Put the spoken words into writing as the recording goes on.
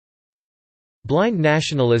Blind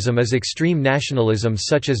nationalism is extreme nationalism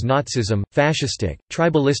such as Nazism, fascistic,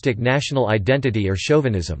 tribalistic national identity or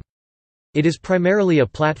chauvinism. It is primarily a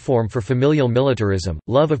platform for familial militarism,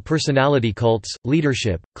 love of personality cults,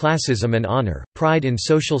 leadership, classism and honor, pride in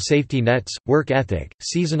social safety nets, work ethic,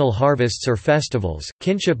 seasonal harvests or festivals,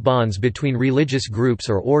 kinship bonds between religious groups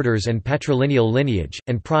or orders and patrilineal lineage,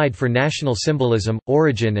 and pride for national symbolism,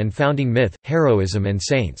 origin and founding myth, heroism and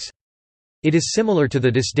saints. It is similar to the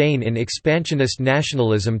disdain in expansionist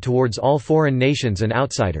nationalism towards all foreign nations and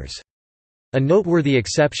outsiders. A noteworthy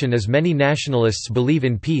exception is many nationalists believe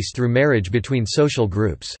in peace through marriage between social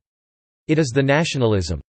groups. It is the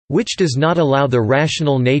nationalism, which does not allow the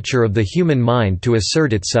rational nature of the human mind to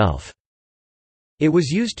assert itself. It was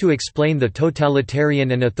used to explain the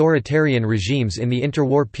totalitarian and authoritarian regimes in the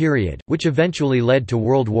interwar period, which eventually led to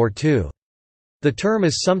World War II. The term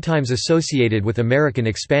is sometimes associated with American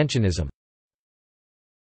expansionism.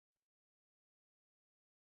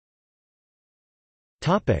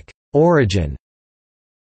 Origin.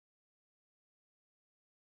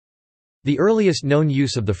 The earliest known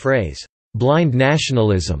use of the phrase, "blind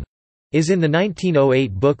nationalism", is in the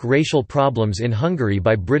 1908 book Racial Problems in Hungary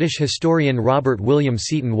by British historian Robert William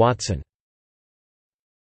Seton Watson.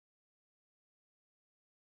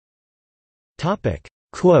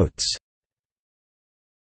 Quotes.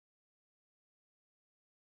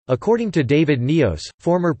 According to David Neos,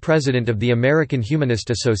 former president of the American Humanist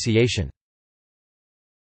Association,